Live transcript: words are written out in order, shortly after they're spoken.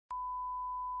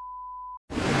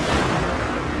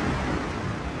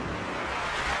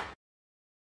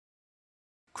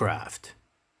Craft.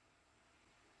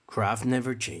 Craft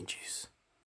never changes.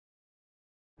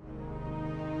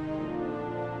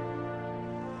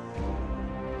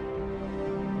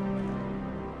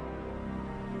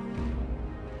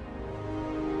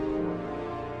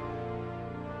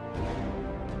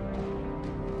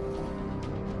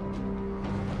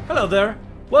 Hello there,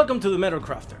 welcome to the Metal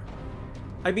Crafter.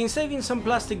 I've been saving some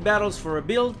plastic battles for a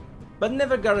build, but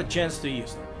never got a chance to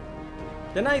use them.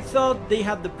 Then I thought they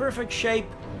had the perfect shape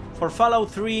for Fallout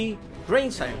 3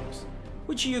 grain silos,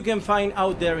 which you can find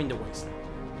out there in the Wasteland.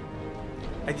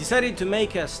 I decided to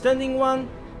make a standing one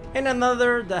and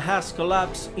another that has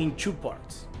collapsed in 2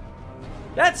 parts.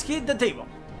 Let's hit the table!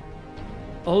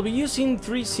 I'll be using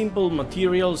 3 simple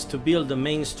materials to build the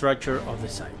main structure of the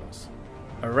silos.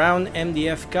 A round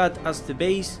MDF cut as the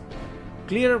base,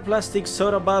 clear plastic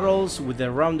soda bottles with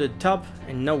a rounded top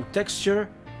and no texture,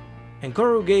 and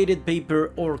corrugated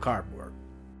paper or cardboard.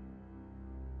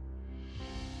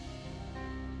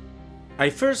 I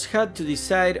first had to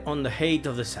decide on the height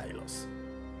of the silos.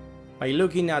 By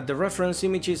looking at the reference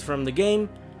images from the game,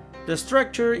 the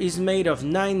structure is made of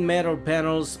 9 metal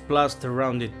panels plus the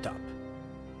rounded top.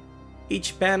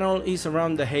 Each panel is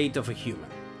around the height of a human.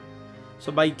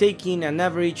 So by taking an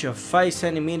average of 5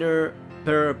 cm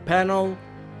per panel,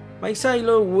 my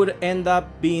silo would end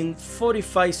up being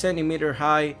 45 cm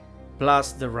high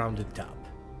plus the rounded top.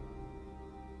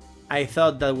 I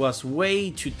thought that was way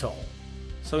too tall,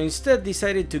 so instead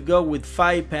decided to go with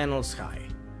 5 panels high,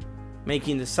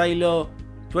 making the silo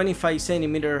 25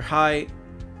 cm high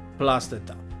plus the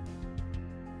top.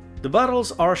 The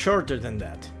bottles are shorter than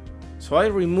that, so I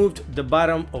removed the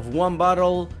bottom of one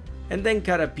bottle and then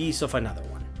cut a piece of another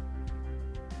one.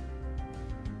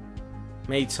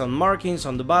 Made some markings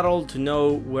on the bottle to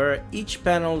know where each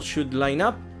panel should line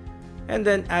up, and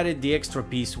then added the extra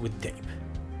piece with tape.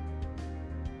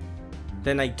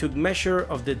 Then I took measure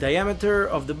of the diameter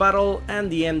of the bottle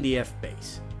and the MDF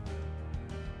base.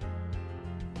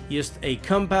 Used a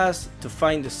compass to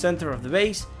find the center of the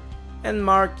base and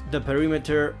marked the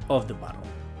perimeter of the bottle.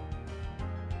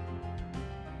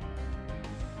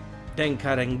 Then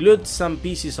cut and glued some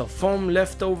pieces of foam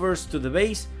leftovers to the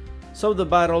base so the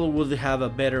bottle would have a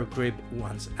better grip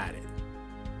once added.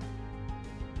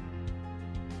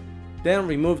 Then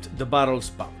removed the bottle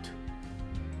spout.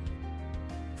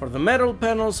 For the metal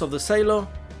panels of the silo,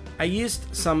 I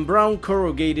used some brown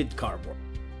corrugated cardboard.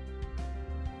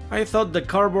 I thought the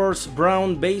cardboard's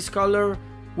brown base color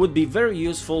would be very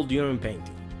useful during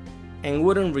painting, and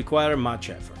wouldn't require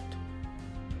much effort.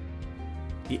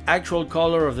 The actual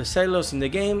color of the silos in the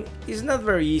game is not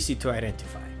very easy to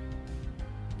identify.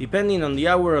 Depending on the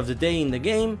hour of the day in the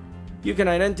game, you can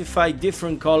identify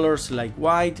different colors like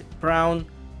white, brown,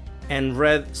 and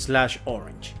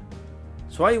red/orange.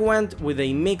 So I went with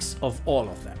a mix of all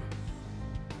of them.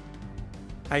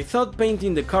 I thought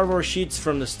painting the cardboard sheets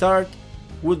from the start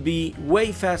would be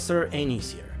way faster and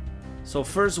easier, so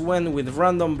first went with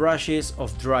random brushes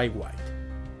of dry white.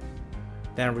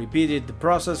 Then repeated the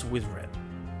process with red.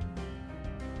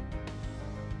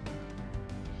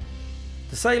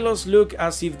 The silos look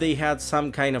as if they had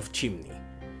some kind of chimney,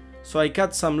 so I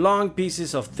cut some long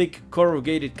pieces of thick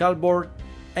corrugated cardboard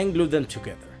and glued them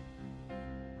together.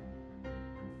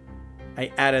 I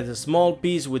added a small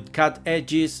piece with cut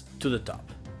edges to the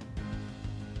top.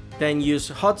 Then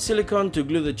used hot silicone to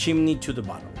glue the chimney to the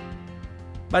bottle.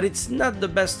 But it's not the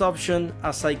best option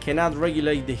as I cannot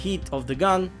regulate the heat of the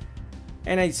gun,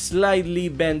 and I slightly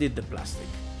bended the plastic.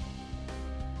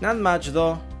 Not much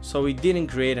though, so it didn't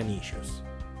create any issues.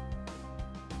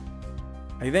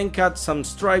 I then cut some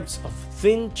stripes of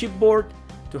thin chipboard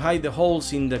to hide the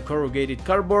holes in the corrugated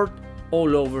cardboard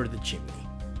all over the chimney.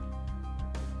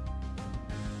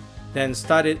 Then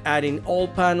started adding all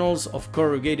panels of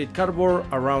corrugated cardboard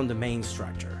around the main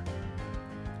structure.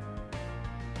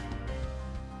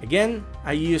 Again,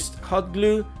 I used hot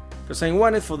glue because I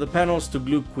wanted for the panels to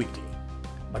glue quickly,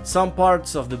 but some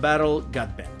parts of the battle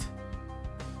got bent.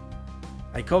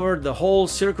 I covered the whole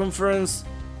circumference,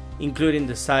 including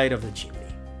the side of the chimney.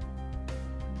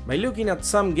 By looking at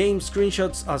some game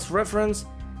screenshots as reference,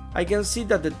 I can see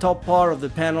that the top part of the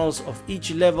panels of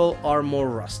each level are more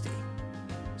rusty,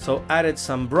 so added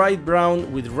some bright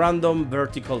brown with random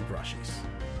vertical brushes.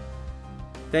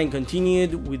 Then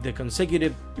continued with the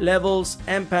consecutive levels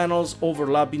and panels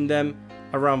overlapping them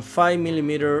around 5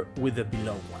 mm with the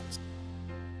below ones.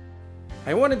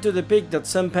 I wanted to depict that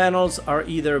some panels are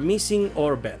either missing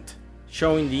or bent,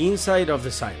 showing the inside of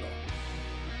the silo.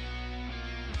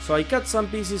 So I cut some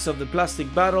pieces of the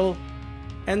plastic bottle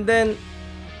and then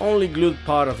only glued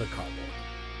part of the cardboard.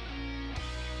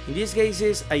 In these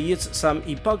cases I used some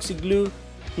epoxy glue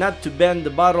not to bend the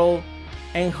bottle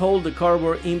and hold the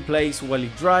cardboard in place while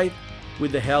it dried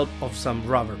with the help of some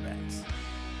rubber bands.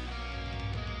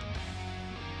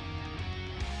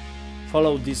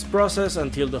 Follow this process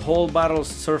until the whole bottle's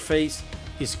surface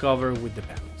is covered with the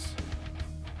panels.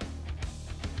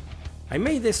 I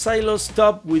made the silos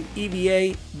top with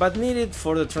EVA but needed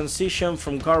for the transition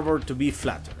from cardboard to be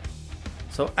flatter,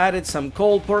 so added some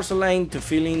cold porcelain to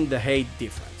fill in the height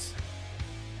difference.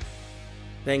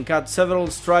 Then cut several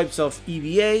stripes of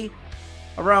EVA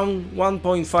around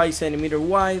 1.5 cm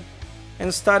wide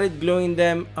and started gluing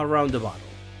them around the bottle,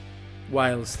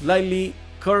 while slightly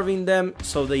curving them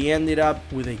so they ended up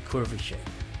with a curvy shape.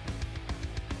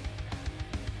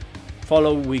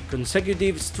 Follow with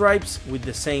consecutive stripes with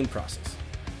the same process,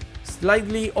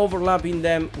 slightly overlapping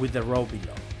them with the row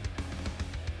below.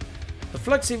 The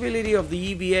flexibility of the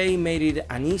EVA made it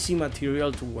an easy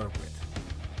material to work with.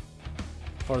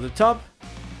 For the top,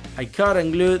 I cut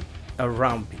and glued a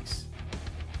round piece.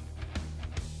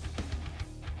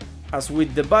 As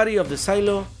with the body of the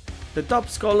silo, the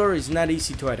top's color is not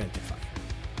easy to identify.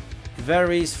 It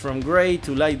varies from gray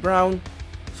to light brown,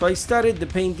 so I started the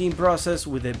painting process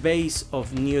with a base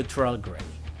of neutral gray.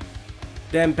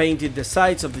 Then painted the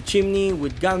sides of the chimney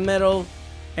with gunmetal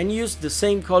and used the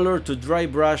same color to dry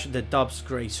brush the top's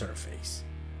gray surface.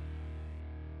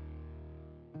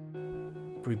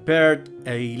 Prepared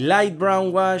a light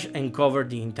brown wash and covered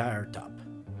the entire top,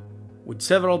 with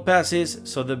several passes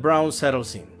so the brown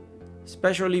settles in,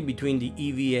 especially between the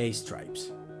EVA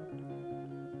stripes.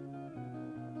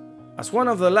 As one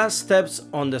of the last steps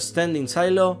on the standing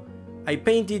silo, I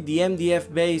painted the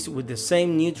MDF base with the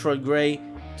same neutral gray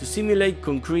to simulate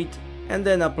concrete and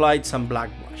then applied some black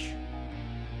wash.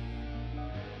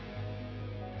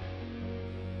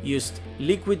 Used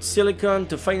liquid silicone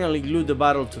to finally glue the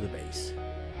bottle to the base.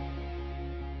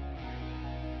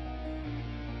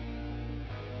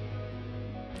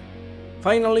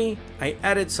 Finally, I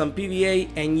added some PVA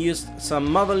and used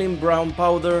some modeling brown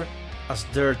powder as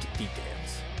dirt details.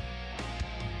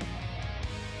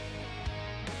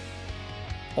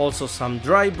 Also some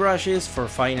dry brushes for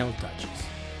final touches.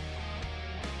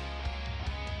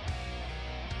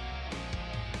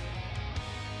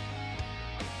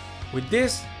 With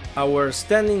this, our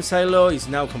standing silo is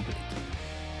now complete.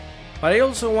 But I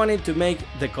also wanted to make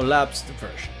the collapsed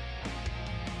version.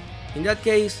 In that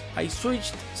case, I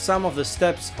switched some of the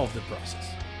steps of the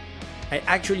process. I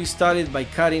actually started by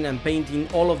cutting and painting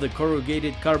all of the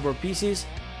corrugated cardboard pieces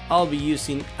I'll be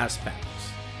using as panels.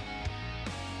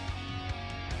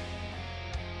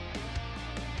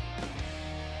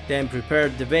 Then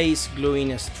prepared the base,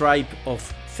 gluing a stripe of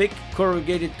thick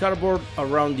corrugated cardboard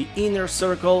around the inner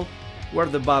circle where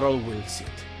the bottle will sit.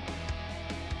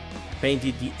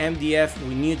 Painted the MDF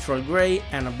with neutral gray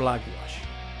and a black wash.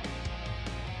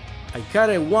 I cut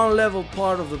a one level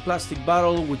part of the plastic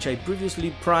bottle which I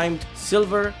previously primed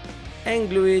silver and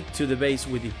glued it to the base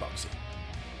with epoxy.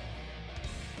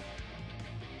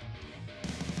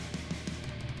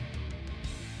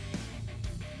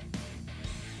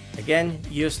 Again,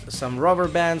 used some rubber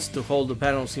bands to hold the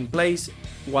panels in place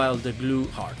while the glue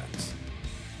hardens.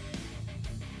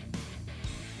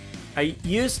 I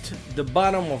used the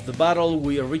bottom of the bottle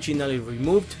we originally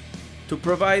removed to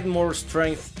provide more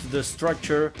strength to the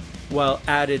structure while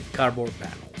added cardboard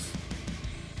panels.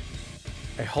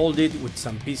 I hold it with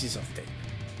some pieces of tape.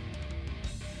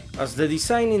 As the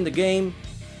design in the game,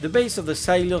 the base of the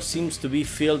silo seems to be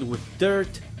filled with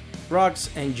dirt, rocks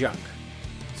and junk.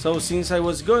 So since I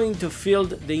was going to fill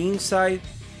the inside,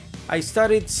 I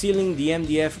started sealing the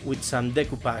MDF with some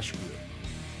decoupage glue.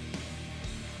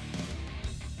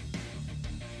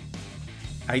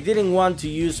 I didn't want to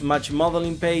use much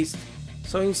modeling paste,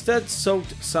 so instead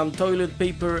soaked some toilet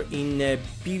paper in a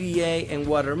PVA and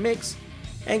water mix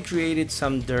and created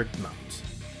some dirt mounds.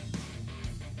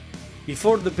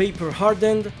 Before the paper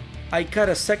hardened, I cut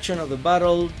a section of the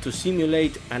bottle to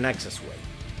simulate an accessway.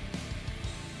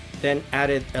 Then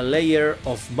added a layer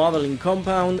of modeling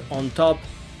compound on top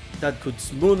that could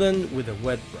smoothen with a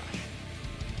wet brush.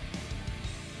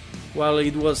 While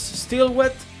it was still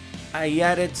wet, I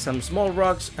added some small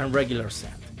rocks and regular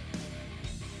sand.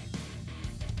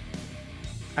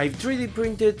 I've 3D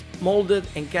printed, molded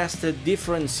and casted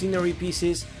different scenery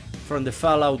pieces from the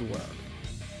Fallout world.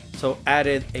 So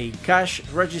added a cash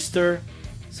register,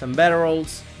 some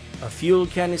barrels, a fuel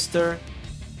canister,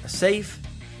 a safe,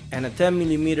 and a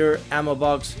 10mm ammo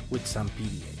box with some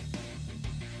PVA.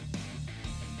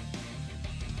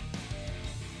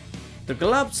 The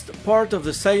collapsed part of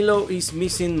the silo is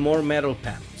missing more metal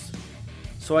panels,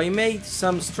 so I made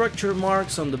some structure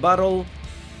marks on the bottle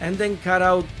and then cut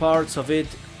out parts of it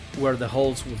where the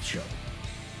holes would show.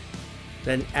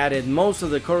 Then added most of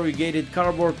the corrugated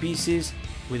cardboard pieces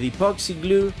with epoxy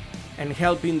glue and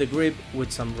helping the grip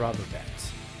with some rubber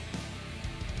bands.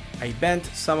 I bent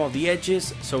some of the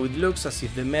edges so it looks as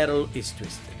if the metal is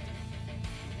twisted.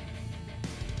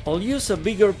 I'll use a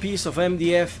bigger piece of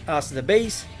MDF as the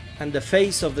base, and the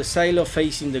face of the silo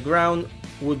facing the ground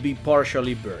would be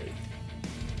partially buried.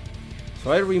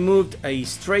 So I removed a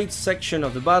straight section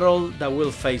of the bottle that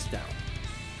will face down.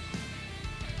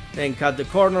 Then cut the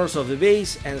corners of the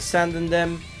base and sanded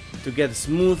them to get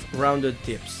smooth rounded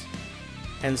tips,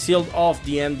 and sealed off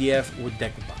the MDF with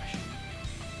decoupage.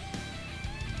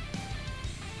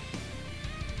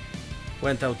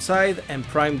 Went outside and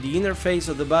primed the inner face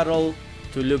of the bottle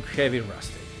to look heavy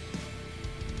rusted.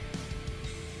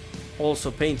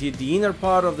 Also painted the inner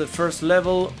part of the first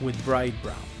level with bright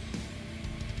brown.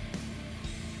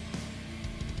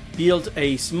 Built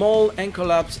a small and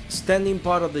collapsed standing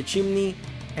part of the chimney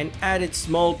and added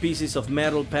small pieces of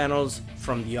metal panels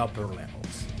from the upper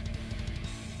levels.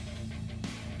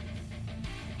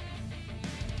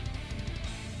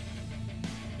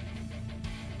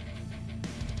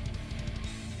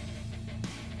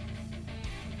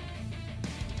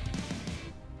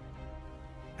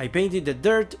 I painted the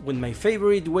dirt with my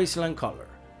favorite Wasteland color,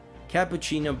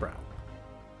 cappuccino brown,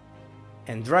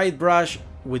 and dried brush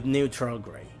with neutral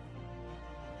gray.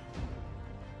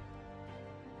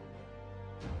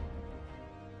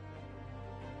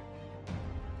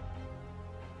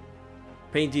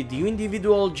 Painted the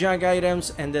individual junk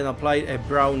items and then applied a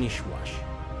brownish wash.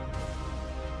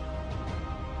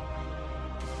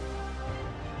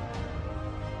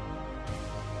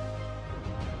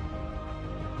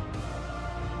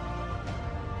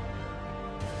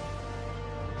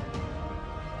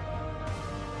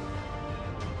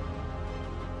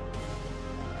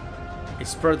 I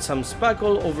spread some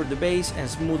spackle over the base and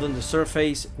smoothed the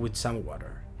surface with some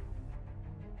water.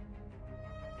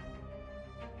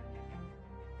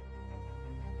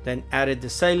 Then added the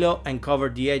silo and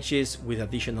covered the edges with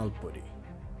additional putty.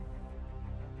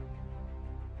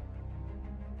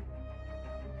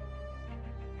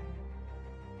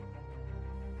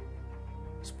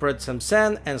 Spread some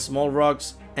sand and small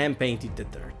rocks and painted the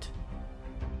dirt.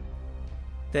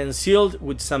 Then sealed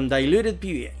with some diluted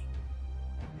PVA.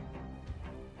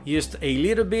 Used a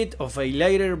little bit of a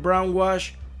lighter brown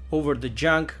wash over the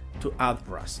junk to add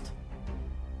rust.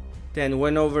 Then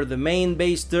went over the main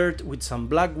base dirt with some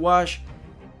black wash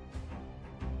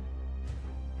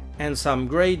and some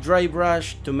gray dry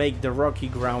brush to make the rocky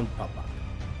ground pop up.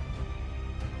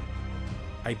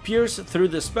 I pierced through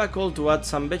the spackle to add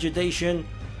some vegetation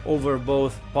over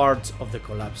both parts of the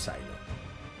collapsed silo.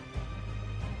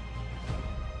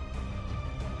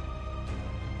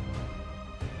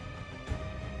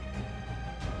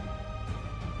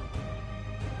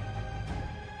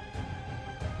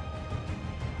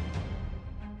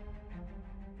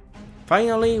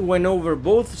 Finally, went over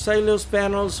both silos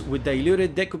panels with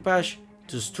diluted decoupage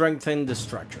to strengthen the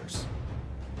structures.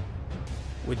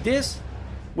 With this,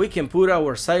 we can put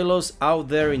our silos out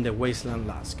there in the wasteland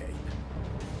landscape.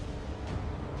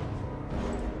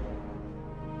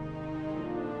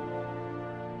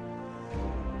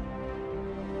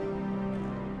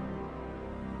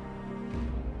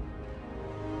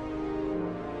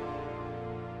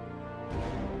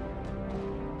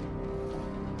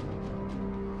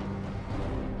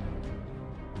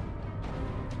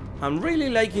 I'm really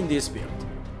liking this build.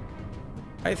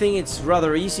 I think it's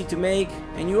rather easy to make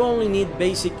and you only need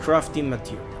basic crafting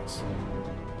materials.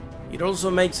 It also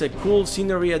makes a cool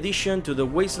scenery addition to the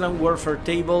Wasteland Warfare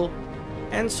table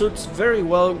and suits very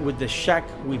well with the shack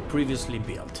we previously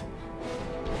built.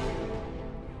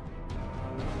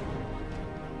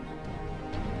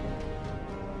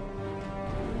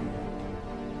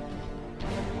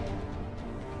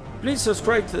 Please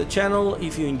subscribe to the channel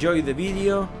if you enjoyed the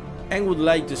video and would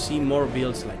like to see more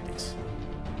builds like this.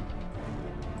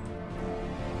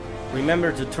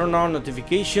 Remember to turn on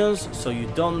notifications so you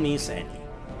don't miss any.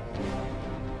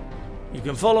 You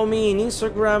can follow me on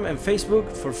Instagram and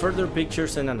Facebook for further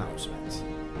pictures and announcements.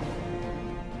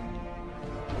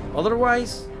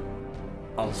 Otherwise,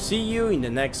 I'll see you in the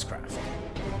next craft.